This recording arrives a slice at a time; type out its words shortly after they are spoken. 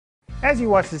As you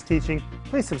watch this teaching,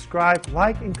 please subscribe,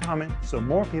 like, and comment so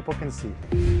more people can see.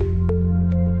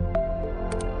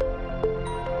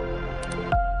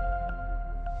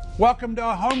 Welcome to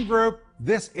a home group.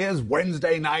 This is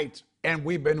Wednesday night, and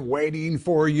we've been waiting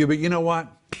for you. But you know what?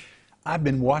 I've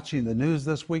been watching the news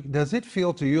this week. Does it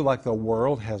feel to you like the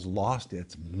world has lost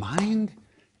its mind?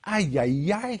 Ay,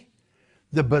 ay, ay.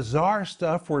 The bizarre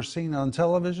stuff we're seeing on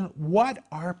television. What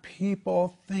are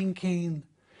people thinking?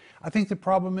 I think the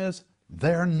problem is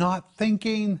they're not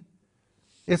thinking.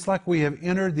 It's like we have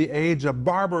entered the age of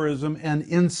barbarism and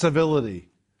incivility.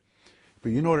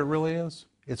 But you know what it really is?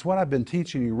 It's what I've been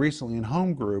teaching you recently in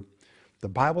home group. The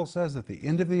Bible says at the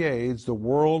end of the age, the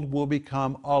world will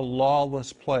become a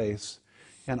lawless place.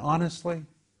 And honestly,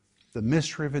 the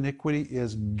mystery of iniquity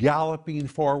is galloping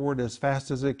forward as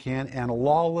fast as it can, and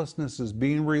lawlessness is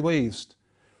being released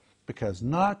because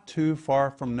not too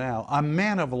far from now, a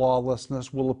man of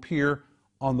lawlessness will appear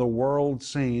on the world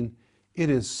scene.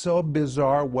 It is so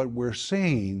bizarre what we're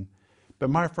seeing, but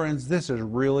my friends, this is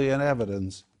really an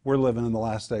evidence we're living in the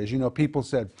last days. You know, people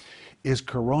said, is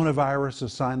coronavirus a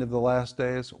sign of the last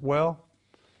days? Well,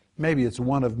 maybe it's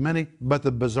one of many, but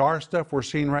the bizarre stuff we're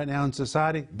seeing right now in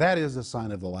society, that is a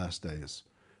sign of the last days.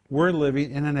 We're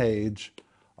living in an age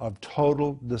of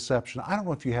total deception. I don't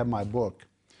know if you have my book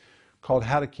called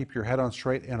How to Keep Your Head on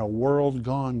Straight in a World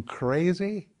Gone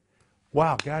Crazy.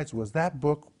 Wow, guys, was that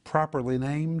book properly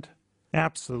named?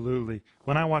 Absolutely.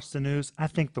 When I watch the news, I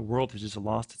think the world has just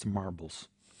lost its marbles.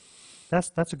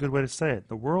 That's a good way to say it.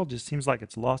 The world just seems like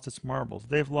it's lost its marbles.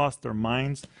 They've lost their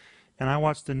minds. And I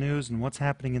watch the news and what's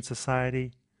happening in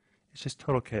society. It's just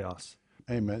total chaos.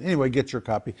 Amen. Anyway, get your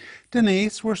copy.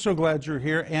 Denise, we're so glad you're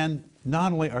here. And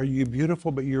not only are you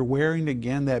beautiful, but you're wearing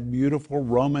again that beautiful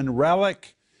Roman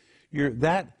relic.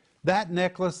 That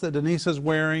necklace that Denise is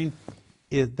wearing,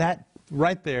 is that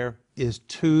right there is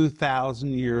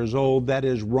 2,000 years old. That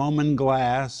is Roman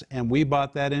glass, and we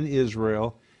bought that in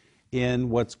Israel in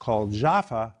what's called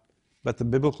Jaffa, but the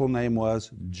biblical name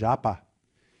was Joppa.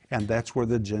 And that's where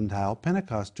the Gentile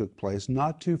Pentecost took place,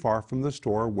 not too far from the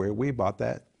store where we bought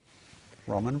that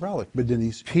Roman relic. But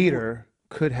Denise, Peter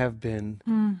could have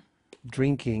been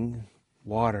drinking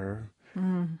water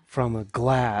from a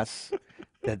glass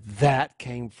that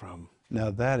came from. now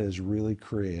that is really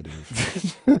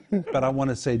creative. But I want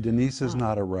to say Denise is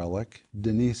not a relic.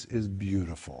 Denise is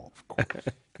beautiful.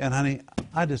 And honey,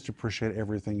 I just appreciate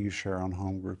everything you share on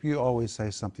Home Group. You always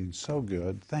say something so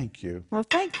good. Thank you. Well,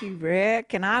 thank you,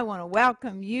 Rick. And I want to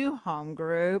welcome you, Home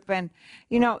Group. And,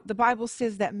 you know, the Bible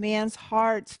says that men's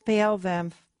hearts fail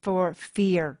them for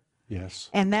fear. Yes.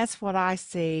 And that's what I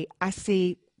see. I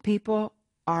see people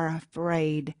are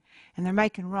afraid and they're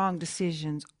making wrong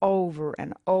decisions over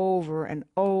and over and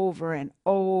over and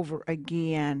over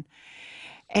again.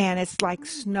 And it's like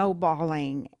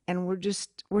snowballing, and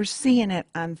we're seeing it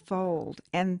unfold,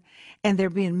 and they're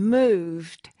being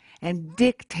moved and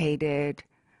dictated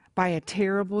by a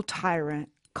terrible tyrant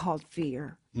called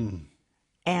fear,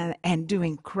 and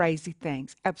doing crazy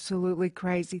things, absolutely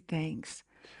crazy things.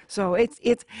 So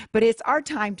but it's our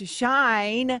time to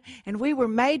shine, and we were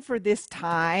made for this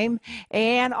time,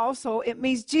 and also it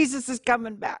means Jesus is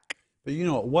coming back. But you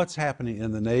know, what's happening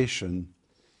in the nation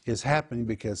is happening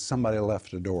because somebody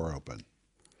left a door open.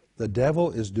 The devil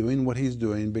is doing what he's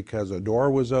doing because a door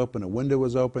was open, a window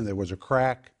was open, there was a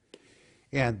crack,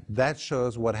 and that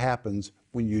shows what happens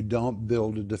when you don't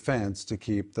build a defense to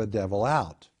keep the devil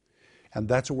out. And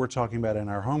that's what we're talking about in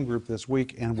our home group this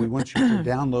week, and we want you to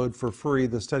download for free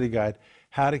the study guide,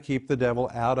 How to Keep the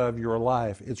Devil Out of Your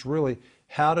Life. It's really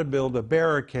how to build a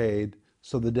barricade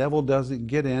so the devil doesn't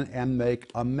get in and make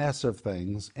a mess of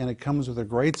things. And it comes with a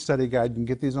great study guide. You can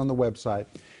get these on the website.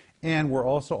 And we're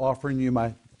also offering you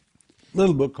my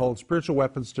little book called Spiritual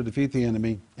Weapons to Defeat the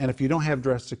Enemy. And if you don't have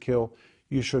Dress to Kill,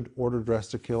 you should order Dress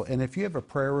to Kill. And if you have a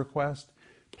prayer request,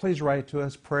 please write to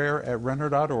us,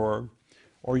 prayer@renner.org,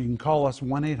 or you can call us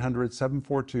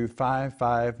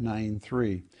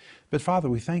 1-800-742-5593. But Father,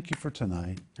 we thank you for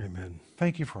tonight. Amen.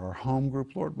 Thank you for our home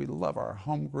group. Lord, we love our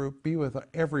home group. Be with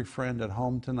every friend at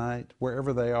home tonight,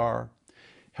 wherever they are.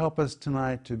 Help us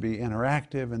tonight to be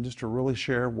interactive and just to really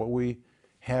share what we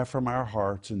have from our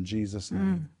hearts in Jesus'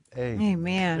 name.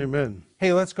 Amen. Amen.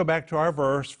 Hey, let's go back to our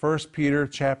verse, 1 Peter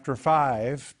chapter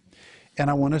 5, and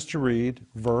I want us to read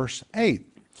verse 8.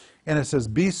 And it says,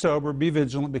 be sober, be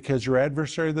vigilant, because your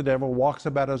adversary, the devil, walks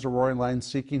about as a roaring lion,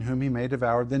 seeking whom he may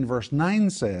devour. Then verse 9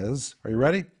 says, are you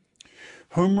ready?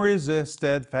 Whom resist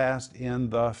steadfast in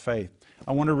the faith.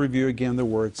 I want to review again the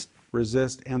words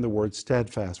resist and the word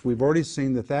steadfast. We've already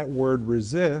seen that that word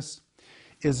resist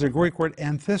is the Greek word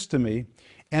anthistemi,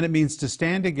 and it means to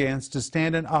stand against, to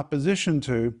stand in opposition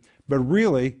to, but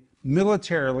really,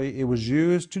 militarily, it was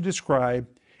used to describe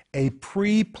a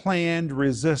pre-planned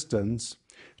resistance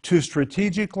to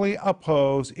strategically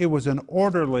oppose. It was an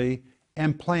orderly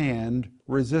and planned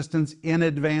resistance in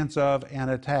advance of an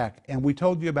attack. And we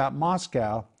told you about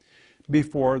Moscow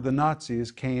before the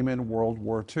Nazis came in World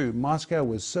War II. Moscow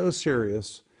was so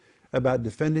serious about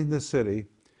defending the city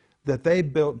that they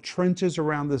built trenches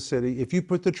around the city. If you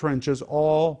put the trenches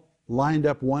all lined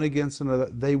up one against another,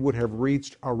 they would have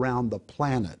reached around the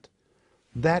planet.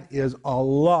 That is a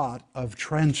lot of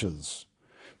trenches.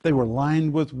 They were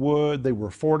lined with wood, they were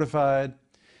fortified,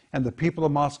 and the people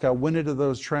of Moscow went into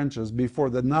those trenches. Before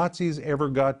the Nazis ever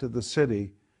got to the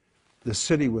city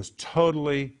was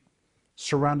totally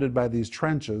surrounded by these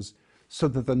trenches so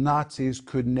that the Nazis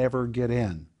could never get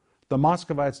in. The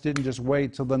Muscovites didn't just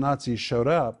wait till the Nazis showed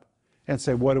up and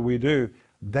say, what do we do?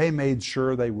 They made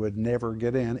sure they would never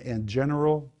get in, and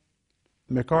General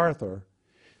MacArthur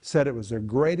said it was the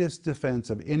greatest defense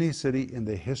of any city in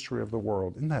the history of the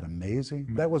world. Isn't that amazing?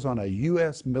 That was on a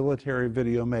U.S. military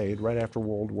video made right after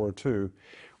World War II,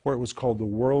 where it was called the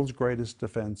world's greatest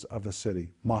defense of a city,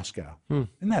 Moscow. Isn't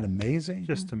that amazing?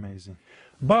 Just amazing.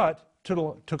 But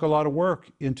took a lot of work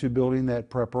into building that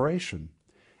preparation.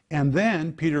 And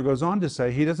then Peter goes on to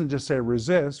say, he doesn't just say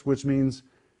resist, which means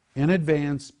in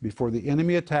advance, before the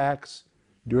enemy attacks,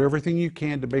 do everything you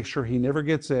can to make sure he never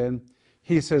gets in.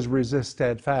 He says resist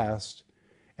steadfast.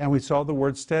 And we saw the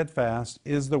word steadfast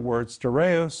is the word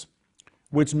stereos,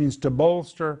 which means to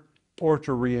bolster or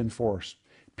to reinforce.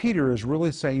 Peter is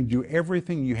really saying do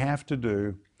everything you have to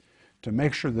do to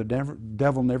make sure the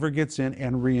devil never gets in,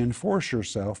 and reinforce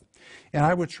yourself. And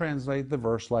I would translate the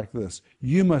verse like this: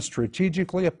 you must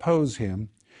strategically oppose him,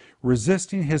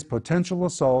 resisting his potential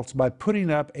assaults by putting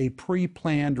up a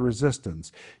pre-planned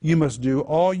resistance. You must do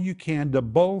all you can to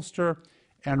bolster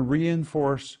and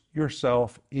reinforce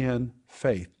yourself in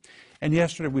faith. And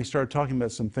yesterday we started talking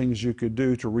about some things you could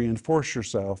do to reinforce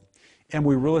yourself, and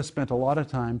we really spent a lot of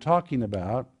time talking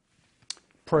about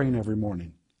praying every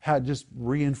morning, how it just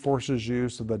reinforces you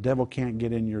so the devil can't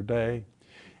get in your day.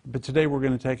 But today we're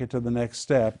going to take it to the next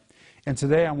step. And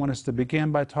today I want us to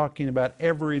begin by talking about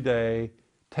every day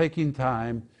taking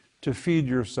time to feed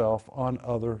yourself on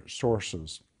other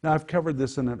sources. Now, I've covered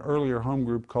this in an earlier home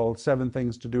group called 7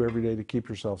 Things to Do Every Day to Keep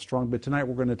Yourself Strong, but tonight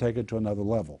we're going to take it to another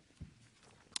level.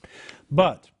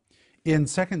 But in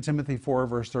 2 Timothy 4,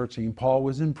 verse 13, Paul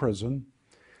was in prison.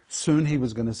 Soon he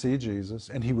was going to see Jesus,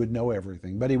 and he would know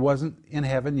everything. But he wasn't in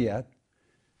heaven yet,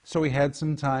 so he had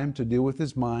some time to deal with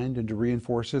his mind and to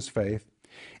reinforce his faith.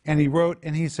 And he wrote,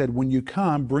 and he said, when you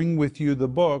come, bring with you the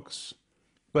books,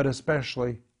 but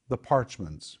especially the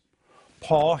parchments.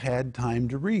 Paul had time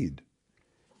to read.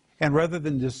 And rather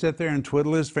than just sit there and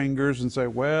twiddle his fingers and say,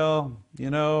 well,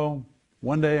 you know,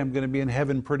 one day I'm going to be in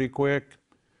heaven pretty quick.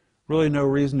 Really no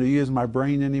reason to use my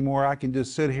brain anymore. I can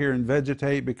just sit here and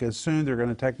vegetate because soon they're going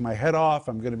to take my head off.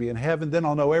 I'm going to be in heaven. Then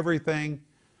I'll know everything.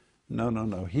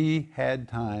 No. He had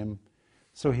time.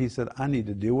 So he said, I need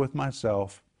to deal with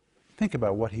myself. Think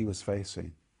about what he was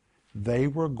facing. They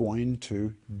were going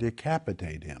to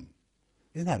decapitate him.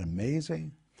 Isn't that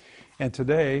amazing? And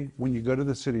today, when you go to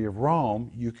the city of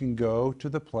Rome, you can go to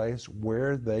the place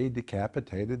where they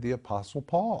decapitated the Apostle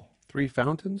Paul. 3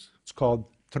 fountains? It's called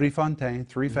Tre Fontaine,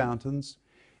 3 fountains.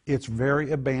 It's very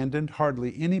abandoned.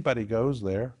 Hardly anybody goes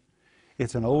there.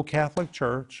 It's an old Catholic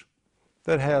church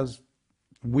that has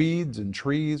weeds and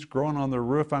trees growing on the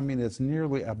roof. I mean, it's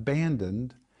nearly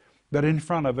abandoned. But in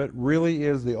front of it really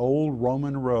is the old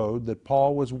Roman road that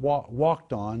Paul was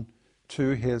walked on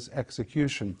to his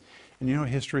execution. And you know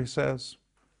what history says?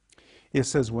 It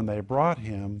says when they brought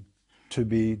him to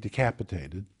be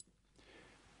decapitated,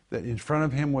 that in front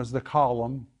of him was the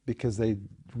column, because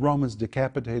Romans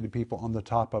decapitated people on the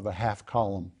top of a half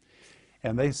column.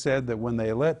 And they said that when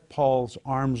they let Paul's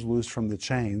arms loose from the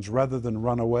chains, rather than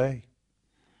run away,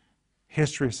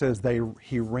 history says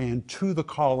he ran to the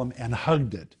column and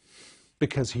hugged it,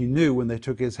 because he knew when they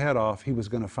took his head off, he was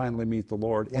going to finally meet the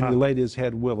Lord. And he laid his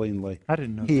head willingly. I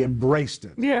didn't know He that. embraced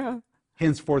it. Yeah.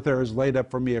 Henceforth there is laid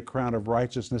up for me a crown of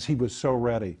righteousness. He was so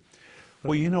ready.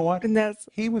 Well, you know what? And that's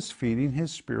He was feeding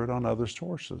his spirit on other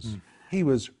sources. He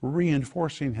was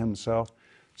reinforcing himself.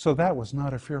 So that was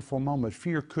not a fearful moment.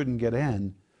 Fear couldn't get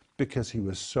in because he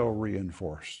was so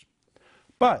reinforced.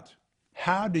 But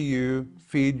how do you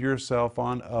feed yourself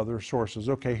on other sources?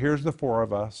 Okay, here's the 4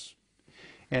 of us,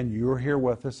 and you're here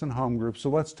with us in home group. So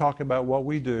let's talk about what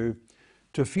we do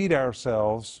to feed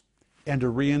ourselves and to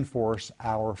reinforce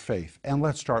our faith. And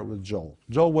let's start with Joel.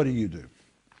 Joel, what do you do?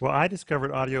 Well, I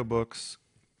discovered audiobooks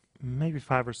maybe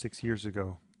 5 or 6 years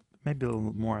ago, maybe a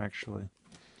little more actually.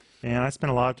 And I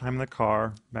spent a lot of time in the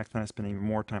car. Back then I spent even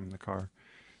more time in the car.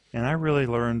 And I really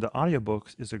learned that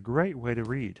audiobooks is a great way to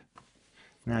read.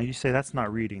 Now you say that's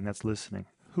not reading, that's listening.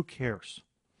 Who cares?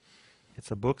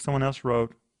 It's a book someone else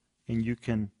wrote and you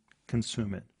can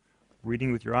consume it.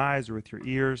 Reading with your eyes or with your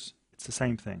ears, it's the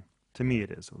same thing. To me it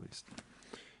is, at least.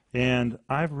 And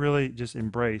I've really just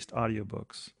embraced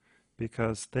audiobooks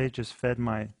because they just fed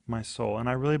my soul. And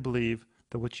I really believe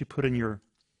that what you put in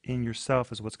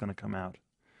yourself is what's going to come out.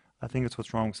 I think it's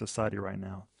what's wrong with society right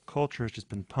now. Culture has just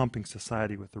been pumping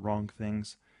society with the wrong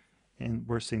things, and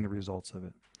we're seeing the results of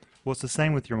it. Well, it's the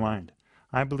same with your mind.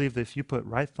 I believe that if you put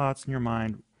right thoughts in your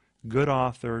mind, good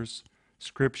authors,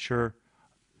 scripture,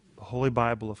 the Holy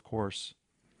Bible, of course,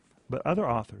 but other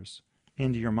authors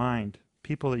into your mind,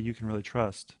 people that you can really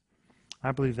trust,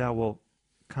 I believe that will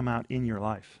come out in your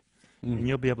life. And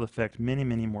you'll be able to affect many,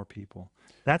 many more people.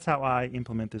 That's how I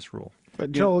implement this rule.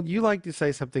 But Joel, you like to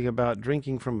say something about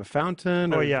drinking from a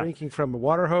fountain or drinking from a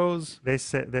water hose. They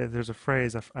say there's a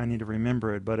phrase, I need to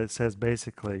remember it, but it says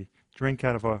basically, drink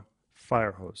out of a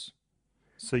fire hose.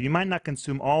 So you might not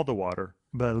consume all the water,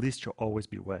 but at least you'll always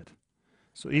be wet.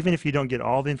 So even if you don't get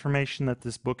all the information that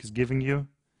this book is giving you,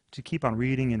 to keep on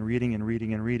reading and reading and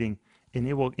reading and reading, and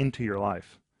it will into your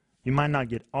life. You might not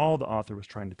get all the author was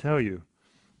trying to tell you,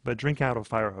 but drink out of a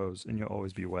fire hose and you'll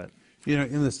always be wet. You know,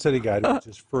 in the study guide, which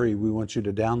is free, we want you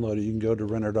to download it. You can go to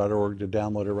renner.org to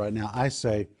download it right now. I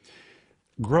say,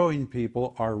 growing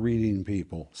people are reading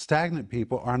people. Stagnant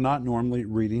people are not normally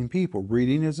reading people.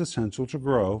 Reading is essential to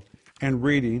grow, and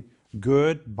reading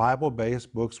good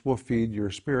Bible-based books will feed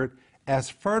your spirit. As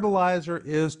fertilizer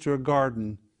is to a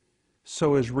garden,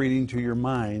 so is reading to your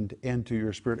mind and to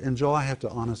your spirit. And Joel, I have to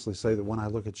honestly say that when I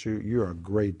look at you, you're a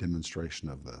great demonstration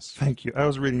of this. Thank you. I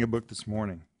was reading a book this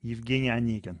morning, Evgeny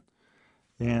Onegin.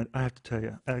 And I have to tell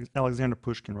you, Alexander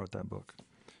Pushkin wrote that book.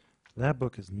 That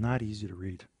book is not easy to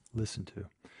read, listen to.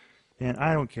 And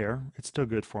I don't care. It's still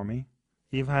good for me.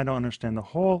 Even if I don't understand the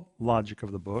whole logic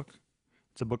of the book.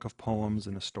 It's a book of poems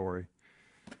and a story.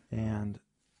 And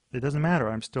it doesn't matter.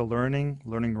 I'm still learning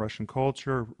Russian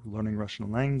culture, learning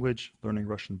Russian language, learning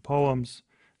Russian poems.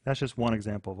 That's just one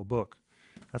example of a book.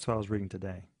 That's what I was reading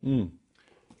today.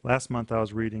 Last month I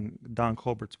was reading Don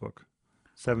Colbert's book,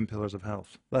 7 Pillars of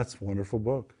Health. That's a wonderful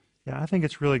book. Yeah, I think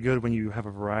it's really good when you have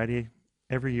a variety.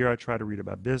 Every year I try to read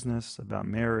about business, about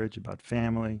marriage, about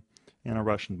family, and a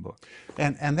Russian book.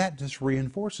 And that just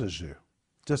reinforces you.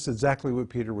 Just exactly what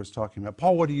Peter was talking about.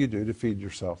 Paul, what do you do to feed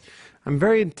yourself? I'm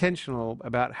very intentional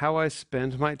about how I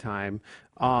spend my time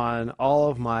on all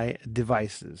of my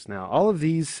devices. Now, all of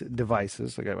these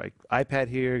devices, I got my iPad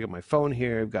here, I got my phone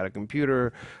here, I've got a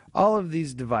computer, all of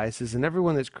these devices, and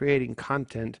everyone that's creating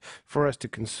content for us to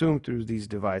consume through these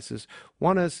devices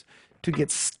want us to get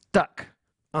stuck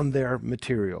on their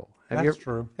material. That's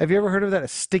true. Have you ever heard of that, a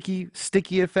sticky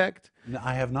effect? No,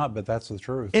 I have not, but that's the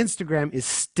truth. Instagram is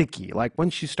sticky. Like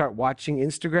once you start watching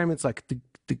Instagram, it's like,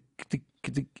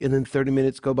 and then 30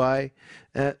 minutes go by.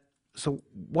 So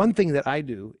one thing that I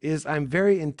do is I'm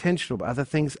very intentional about the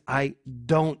things I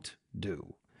don't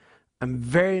do. I'm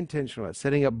very intentional about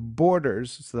setting up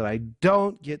borders so that I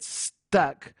don't get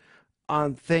stuck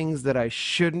on things that I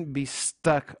shouldn't be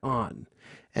stuck on.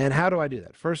 And how do I do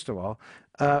that? First of all,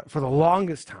 for the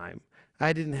longest time,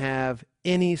 I didn't have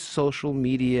any social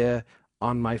media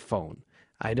on my phone.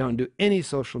 I don't do any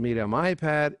social media on my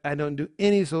iPad. I don't do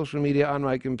any social media on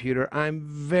my computer. I'm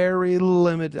very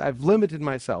limited. I've limited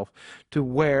myself to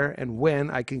where and when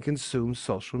I can consume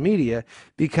social media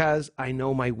because I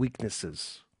know my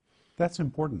weaknesses. That's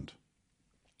important.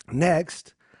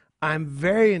 Next, I'm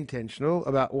very intentional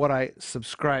about what I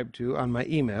subscribe to on my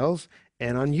emails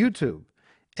and on YouTube.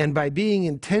 And by being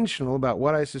intentional about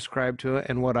what I subscribe to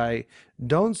and what I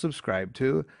don't subscribe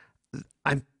to,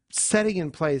 I'm setting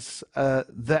in place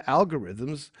the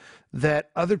algorithms that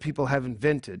other people have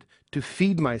invented to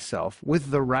feed myself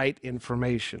with the right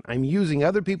information. I'm using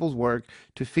other people's work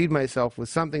to feed myself with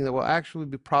something that will actually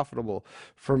be profitable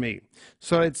for me.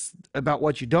 So it's about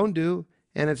what you don't do,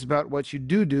 and it's about what you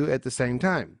do at the same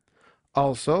time.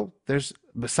 Also, there's,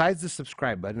 besides the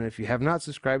subscribe button, if you have not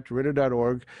subscribed to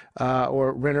Renner.org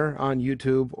or Renner on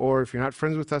YouTube, or if you're not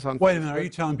friends with us on Wait a minute, are you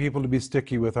telling people to be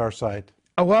sticky with our site?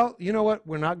 Oh, well, you know what?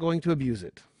 We're not going to abuse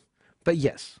it. But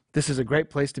yes, this is a great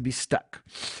place to be stuck.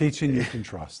 Teaching you can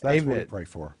trust. That's what we pray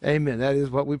for. Amen. That is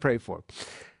what we pray for.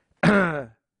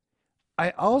 I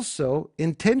also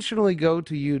intentionally go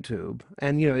to YouTube,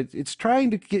 and it's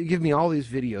trying to give me all these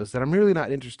videos that I'm really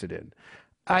not interested in.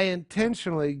 I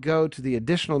intentionally go to the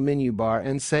additional menu bar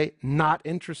and say, not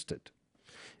interested.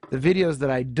 The videos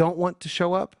that I don't want to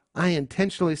show up, I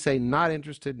intentionally say not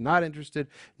interested, not interested,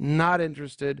 not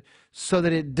interested, so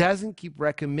that it doesn't keep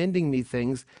recommending me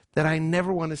things that I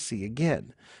never want to see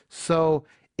again. So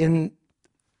I'm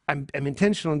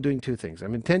intentional in doing two things.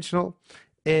 I'm intentional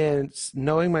in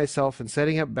knowing myself and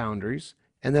setting up boundaries,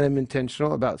 and then I'm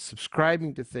intentional about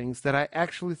subscribing to things that I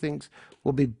actually think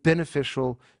will be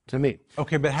beneficial to me.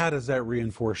 Okay, but how does that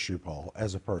reinforce you, Paul,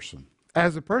 as a person?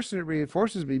 As a person, it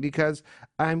reinforces me because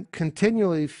I'm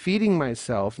continually feeding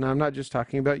myself. Now, I'm not just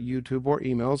talking about YouTube or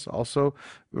emails, also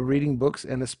reading books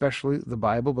and especially the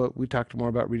Bible, but we talked more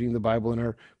about reading the Bible in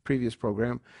our previous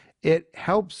program. It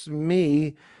helps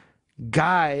me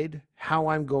guide how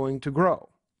I'm going to grow.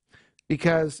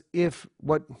 Because if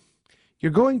what you're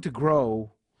going to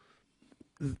grow,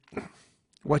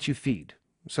 what you feed.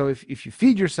 So if you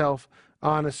feed yourself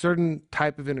on a certain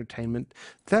type of entertainment,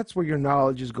 that's where your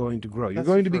knowledge is going to grow. You're That's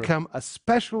going to true. become a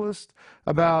specialist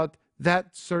about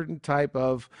that certain type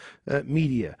of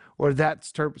media or that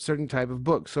certain type of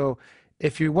book. So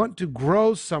if you want to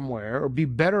grow somewhere or be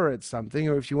better at something,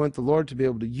 or if you want the Lord to be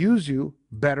able to use you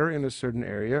better in a certain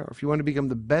area, or if you want to become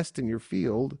the best in your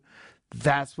field,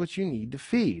 that's what you need to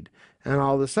feed. And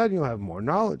all of a sudden you'll have more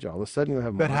knowledge. All of a sudden you'll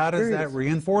have more But how does that experience.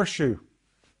 reinforce you?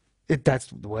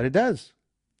 That's what it does.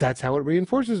 That's how it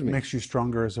reinforces me. Makes you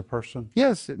stronger as a person?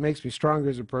 Yes, it makes me stronger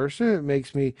as a person. It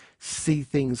makes me see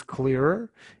things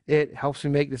clearer. It helps me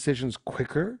make decisions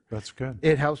quicker. That's good.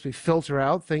 It helps me filter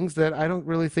out things that I don't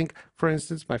really think. For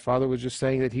instance, my father was just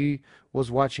saying that he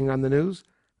was watching on the news.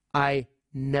 I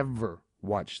never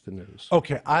watch the news.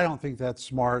 Okay, I don't think that's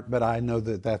smart, but I know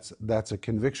that that's a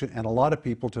conviction. And a lot of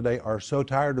people today are so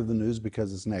tired of the news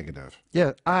because it's negative.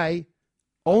 Yeah, I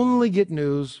only get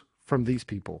news from these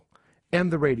people and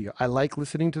the radio. I like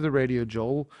listening to the radio.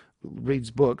 Joel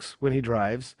reads books when he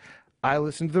drives. I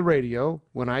listen to the radio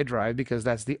when I drive because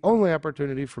that's the only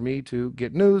opportunity for me to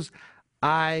get news.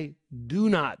 I do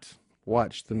not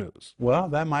watch the news. Well,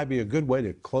 that might be a good way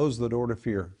to close the door to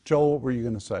fear. Joel, what were you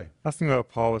going to say? I was thinking about what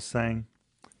Paul was saying,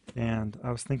 and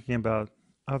I was thinking about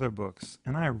other books,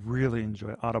 and I really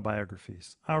enjoy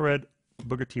autobiographies. I read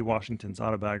Booker T. Washington's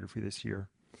autobiography this year.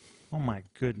 Oh my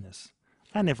goodness.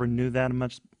 I never knew that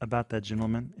much about that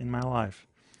gentleman in my life.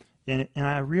 And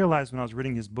I realized when I was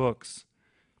reading his books,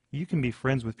 you can be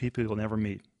friends with people you'll never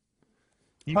meet.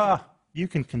 You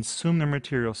can consume their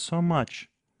material so much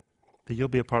that you'll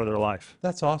be a part of their life,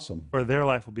 That's awesome. or their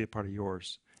life will be a part of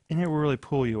yours. And it will really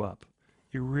pull you up.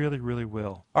 It really, really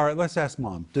will. All right, let's ask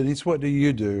Mom. Denise, what do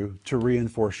you do to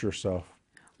reinforce yourself?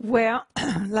 Well,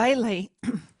 lately,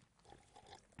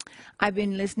 I've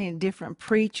been listening to different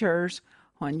preachers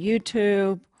on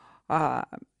YouTube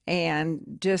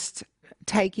and just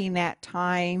taking that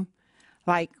time,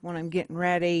 like when I'm getting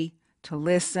ready to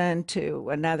listen to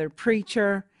another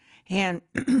preacher, and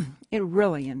it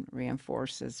really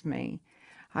reinforces me.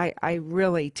 I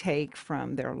really take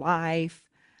from their life,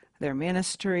 their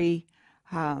ministry,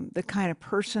 the kind of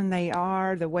person they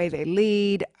are, the way they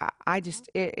lead.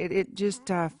 It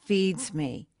just feeds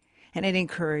me, and it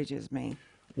encourages me.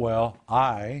 Well,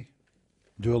 I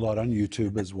do a lot on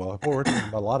YouTube as well. We're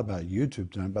talking a lot about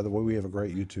YouTube tonight. By the way, we have a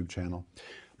great YouTube channel.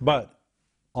 But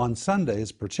on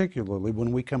Sundays, particularly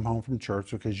when we come home from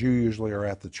church, because you usually are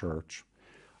at the church,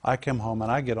 I come home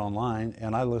and I get online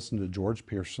and I listen to George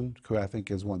Pearson, who I think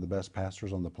is one of the best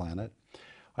pastors on the planet.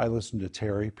 I listen to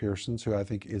Terry Pearson, who I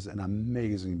think is an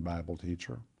amazing Bible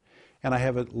teacher. And I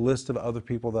have a list of other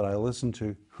people that I listen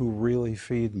to who really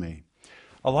feed me.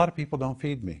 A lot of people don't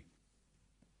feed me.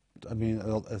 I mean,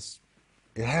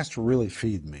 it has to really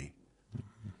feed me.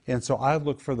 And so I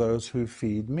look for those who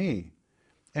feed me.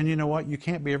 And you know what? You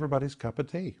can't be everybody's cup of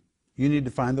tea. You need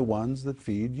to find the ones that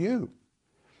feed you.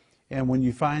 And when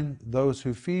you find those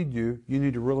who feed you, you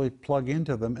need to really plug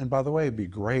into them. And by the way, it'd be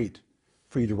great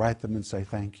for you to write them and say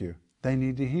thank you. They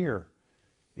need to hear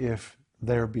if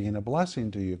they're being a blessing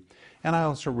to you. And I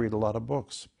also read a lot of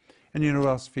books. And you know what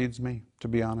else feeds me, to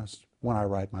be honest? When I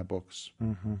write my books.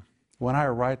 Mm-hmm. When I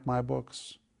write my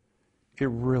books, it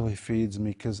really feeds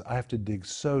me because I have to dig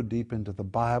so deep into the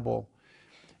Bible.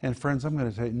 And friends, I'm going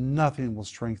to tell you, nothing will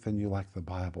strengthen you like the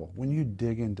Bible. When you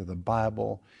dig into the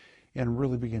Bible and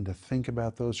really begin to think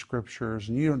about those scriptures,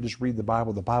 and you don't just read the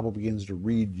Bible begins to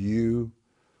read you.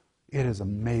 It is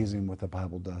amazing what the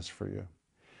Bible does for you.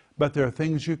 But there are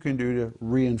things you can do to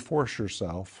reinforce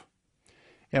yourself.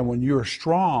 And when you're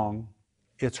strong,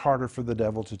 it's harder for the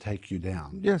devil to take you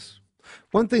down. Yes.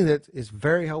 One thing that is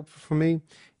very helpful for me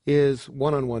is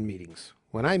one-on-one meetings.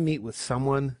 When I meet with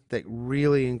someone that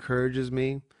really encourages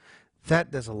me,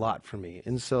 that does a lot for me.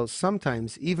 And so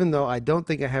sometimes, even though I don't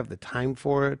think I have the time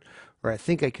for it, or I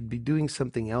think I could be doing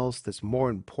something else that's more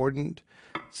important,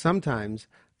 sometimes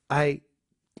I,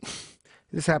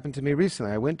 this happened to me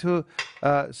recently. I went to,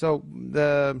 so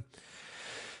the,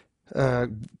 uh,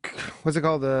 what's it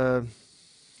called? The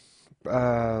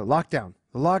lockdown.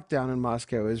 The lockdown in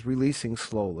Moscow is releasing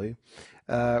slowly.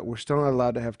 We're still not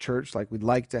allowed to have church like we'd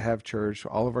like to have church.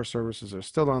 All of our services are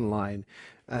still online.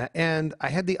 And I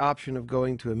had the option of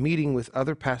going to a meeting with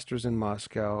other pastors in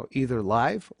Moscow, either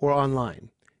live or online.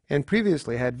 And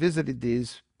previously I had visited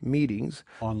these meetings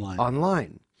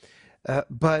online.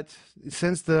 But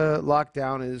since the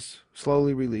lockdown is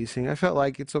slowly releasing, I felt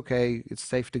like it's okay, it's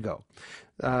safe to go.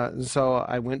 So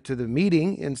I went to the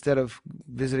meeting. Instead of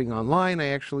visiting online, I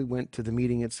actually went to the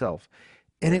meeting itself.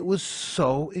 And it was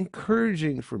so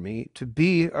encouraging for me to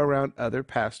be around other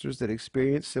pastors that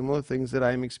experience similar things that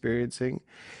I'm experiencing.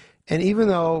 And even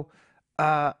though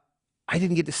I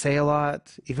didn't get to say a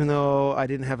lot, even though I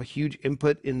didn't have a huge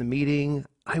input in the meeting,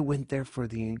 I went there for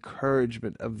the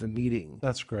encouragement of the meeting.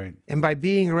 That's great. And by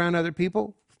being around other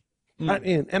people,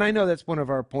 and I know that's one of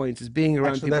our points, is being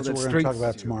around Actually, people that's that what we're going to talk strengthen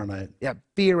about you. tomorrow night. Yeah,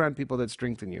 be around people that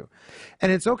strengthen you.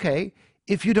 And it's okay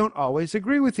if you don't always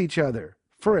agree with each other.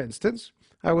 For instance,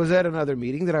 I was at another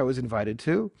meeting that I was invited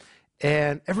to,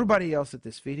 and everybody else at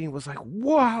this meeting was like,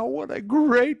 wow, what a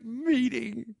great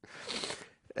meeting.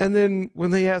 And then when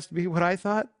they asked me what I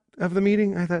thought of the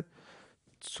meeting, I thought,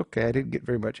 it's okay, I didn't get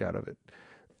very much out of it.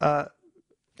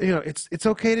 It's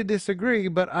okay to disagree,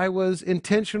 but I was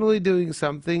intentionally doing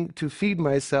something to feed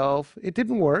myself. It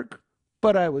didn't work,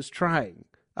 but I was trying.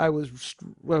 I was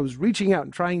reaching out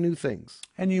and trying new things.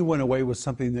 And you went away with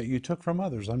something that you took from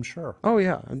others, I'm sure. Oh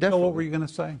yeah, So definitely. what were you going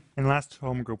to say? In last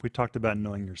home group, we talked about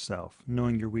knowing yourself,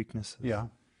 knowing your weaknesses. Yeah.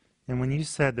 And when you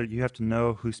said that you have to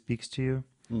know who speaks to you,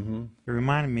 it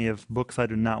reminded me of books I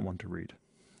do not want to read.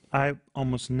 I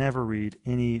almost never read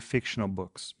any fictional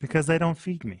books because they don't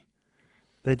feed me.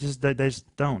 They just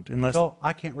don't, unless... Well,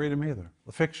 I can't read them either.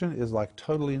 The fiction is like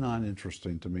totally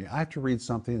non-interesting to me. I have to read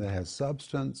something that has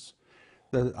substance,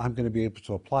 that I'm going to be able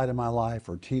to apply to my life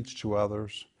or teach to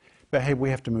others. But hey, we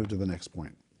have to move to the next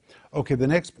point. Okay, the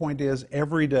next point is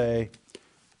every day,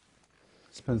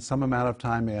 spend some amount of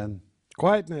time in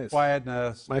quietness.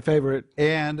 My favorite.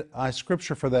 And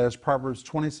scripture for that is Proverbs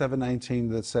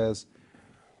 27:19 that says,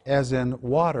 as in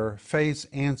water, face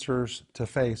answers to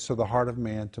face, so the heart of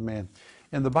man to man.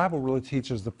 And the Bible really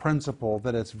teaches the principle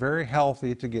that it's very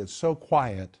healthy to get so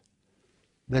quiet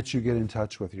that you get in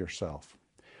touch with yourself.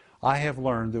 I have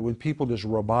learned that when people just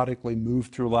robotically move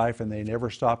through life and they never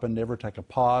stop and never take a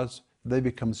pause, they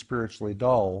become spiritually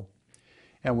dull.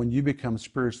 And when you become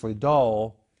spiritually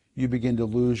dull, you begin to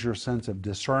lose your sense of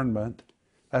discernment.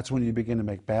 That's when you begin to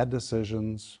make bad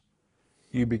decisions.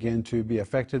 You begin to be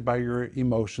affected by your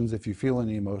emotions if you feel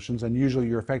any emotions, and usually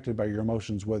you're affected by your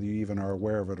emotions whether you even are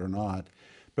aware of it or not.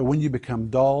 But when you become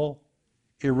dull,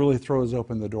 it really throws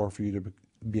open the door for you to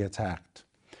be attacked.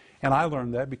 And I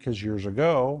learned that because years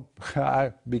ago,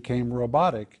 I became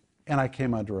robotic and I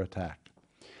came under attack.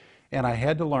 And I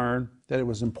had to learn that it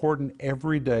was important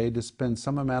every day to spend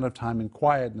some amount of time in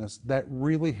quietness. That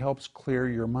really helps clear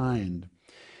your mind.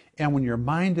 And when your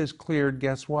mind is cleared,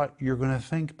 guess what? You're going to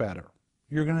think better.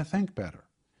 You're going to think better.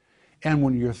 And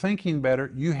when you're thinking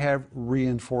better, you have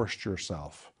reinforced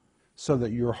yourself so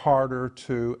that you're harder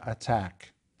to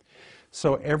attack.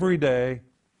 So every day,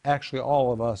 actually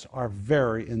all of us are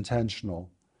very intentional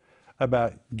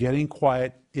about getting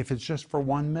quiet if it's just for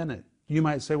 1 minute. You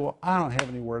might say, well, I don't have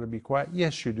anywhere to be quiet.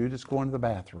 Yes, you do. Just go into the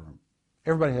bathroom.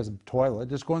 Everybody has a toilet.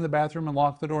 Just go in the bathroom and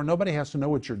lock the door. Nobody has to know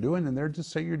what you're doing in there.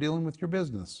 Just say you're dealing with your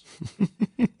business.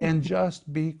 And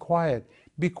just be quiet.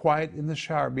 Be quiet in the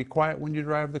shower. Be quiet when you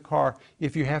drive the car.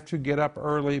 If you have to get up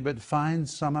early, but find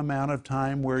some amount of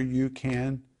time where you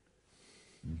can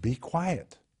be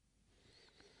quiet.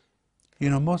 You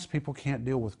know, most people can't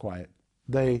deal with quiet.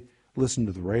 They listen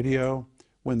to the radio.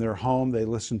 When they're home, they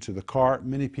listen to the car.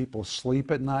 Many people sleep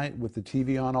at night with the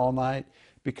TV on all night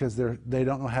because they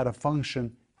don't know how to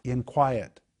function in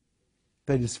quiet.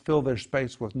 They just fill their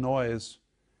space with noise.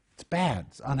 It's bad.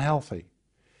 It's unhealthy.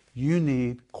 You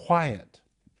need quiet.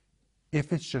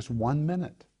 If it's just 1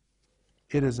 minute.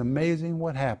 It is amazing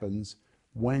what happens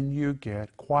when you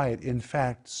get quiet. In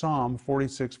fact, Psalm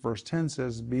 46 verse 10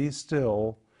 says, "Be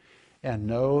still and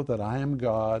know that I am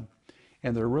God."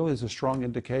 And there really is a strong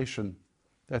indication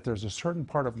that there's a certain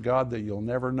part of God that you'll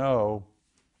never know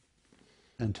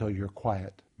until you're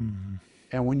quiet. Mm-hmm.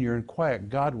 And when you're in quiet,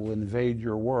 God will invade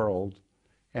your world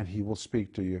and He will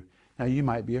speak to you. Now, you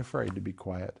might be afraid to be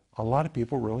quiet. A lot of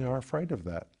people really are afraid of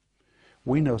that.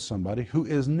 We know somebody who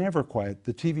is never quiet.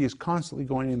 The TV is constantly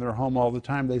going in their home all the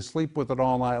time. They sleep with it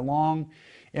all night long.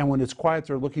 And when it's quiet,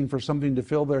 they're looking for something to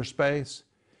fill their space.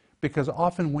 Because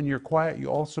often when you're quiet, you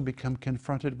also become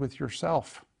confronted with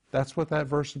yourself. That's what that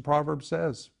verse in Proverbs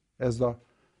says. As the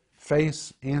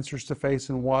face answers to face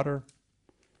in water,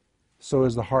 so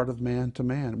is the heart of man to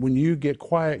man. When you get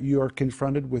quiet, you are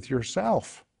confronted with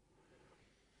yourself.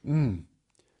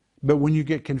 But when you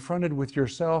get confronted with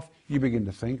yourself, you begin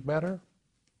to think better.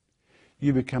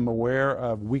 You become aware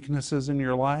of weaknesses in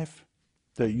your life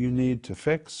that you need to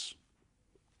fix.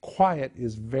 Quiet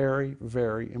is very,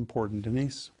 very important,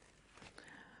 Denise.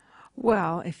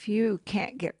 Well, if you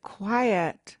can't get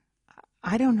quiet,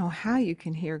 I don't know how you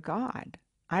can hear God.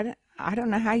 I don't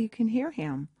know how you can hear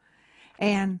him.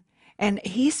 And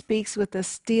he speaks with a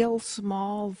still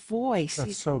small voice.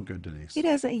 That's so good, Denise. He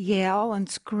doesn't yell and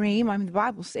scream. I mean, the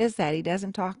Bible says that. He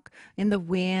doesn't talk in the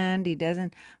wind. He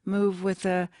doesn't move with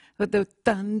the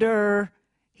thunder.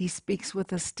 He speaks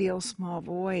with a still small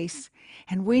voice.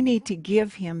 And we need to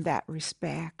give him that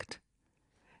respect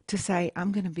to say,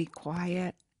 I'm going to be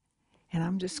quiet and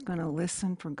I'm just going to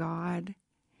listen for God.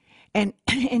 And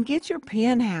get your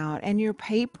pen out and your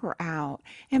paper out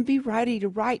and be ready to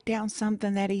write down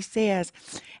something that he says.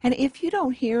 And if you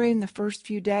don't hear him the first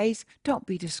few days, don't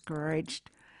be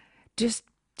discouraged. Just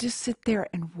sit there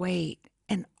and wait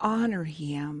and honor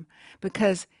him,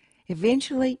 because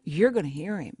eventually you're going to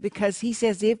hear him, because he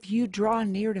says, if you draw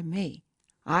near to me,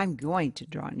 I'm going to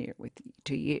draw near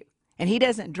to you. And he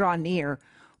doesn't draw near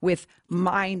with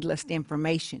mindless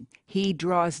information. He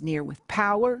draws near with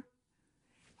power,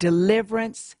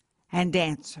 deliverance, and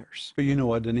answers. But you know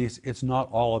what, Denise? It's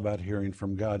not all about hearing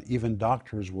from God. Even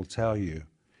doctors will tell you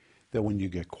that when you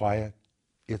get quiet,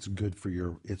 it's good for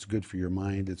your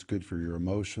mind, it's good for your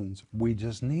emotions. We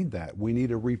just need that. We need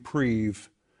a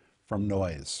reprieve from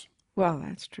noise. Well,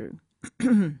 that's true.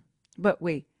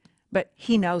 But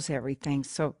he knows everything.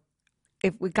 So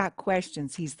if we got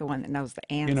questions, he's the one that knows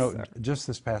the answer. You know, just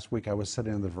this past week, I was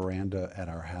sitting on the veranda at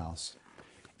our house,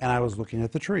 and I was looking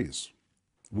at the trees.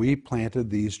 We planted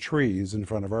these trees in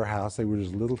front of our house. They were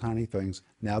just little tiny things.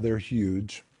 Now they're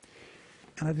huge.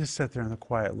 And I just sat there in the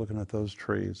quiet looking at those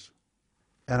trees.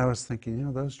 And I was thinking, you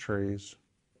know, those trees,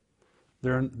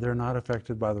 they're not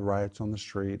affected by the riots on the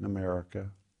street in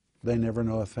America. They never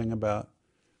know a thing about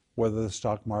whether the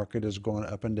stock market is going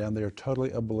up and down. They're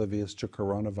totally oblivious to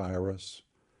coronavirus.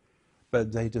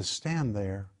 But they just stand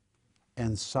there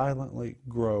and silently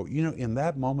grow. You know, in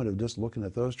that moment of just looking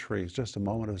at those trees, just a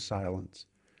moment of silence,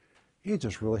 it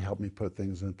just really helped me put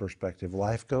things in perspective.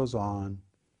 Life goes on.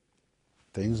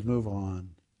 Things move on.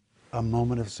 A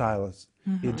moment of silence.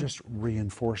 It just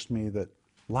reinforced me that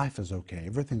life is okay.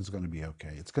 Everything's going to be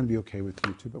okay. It's going to be okay with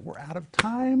you too, but we're out of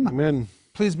time. Amen.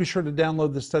 Please be sure to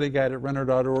download the study guide at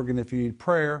Renner.org, and if you need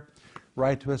prayer,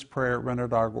 write to us,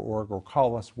 prayer@Renner.org, or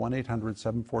call us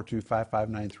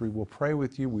 1-800-742-5593. We'll pray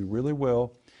with you. We really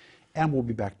will. And we'll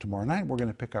be back tomorrow night. We're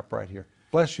going to pick up right here.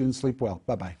 Bless you and sleep well.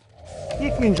 Bye-bye.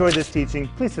 If you enjoyed this teaching,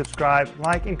 please subscribe,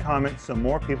 like, and comment so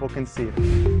more people can see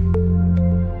it.